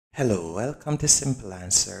Hello, welcome to Simple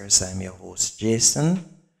Answers. I'm your host Jason.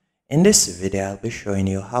 In this video, I'll be showing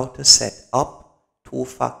you how to set up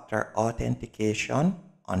two-factor authentication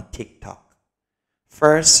on TikTok.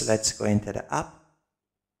 First, let's go into the app.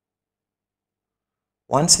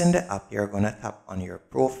 Once in the app, you're going to tap on your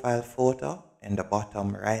profile photo in the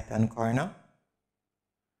bottom right-hand corner.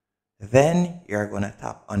 Then you're going to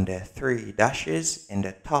tap on the three dashes in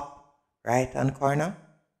the top right-hand corner.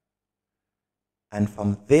 And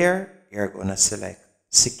from there, you're going to select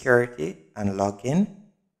security and login.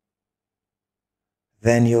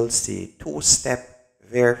 Then you'll see two-step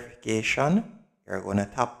verification. You're going to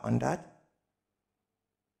tap on that.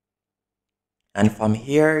 And from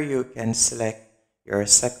here, you can select your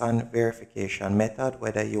second verification method,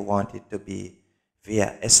 whether you want it to be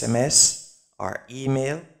via SMS or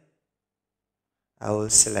email. I will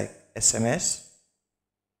select SMS.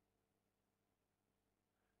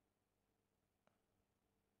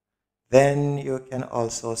 Then you can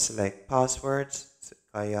also select passwords.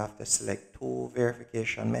 So you have to select two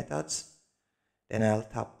verification methods. Then I'll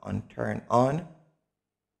tap on turn on.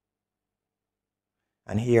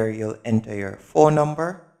 And here you'll enter your phone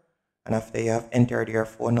number. And after you have entered your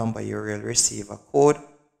phone number, you will receive a code.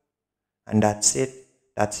 And that's it.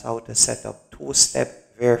 That's how to set up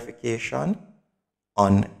two-step verification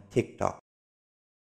on TikTok.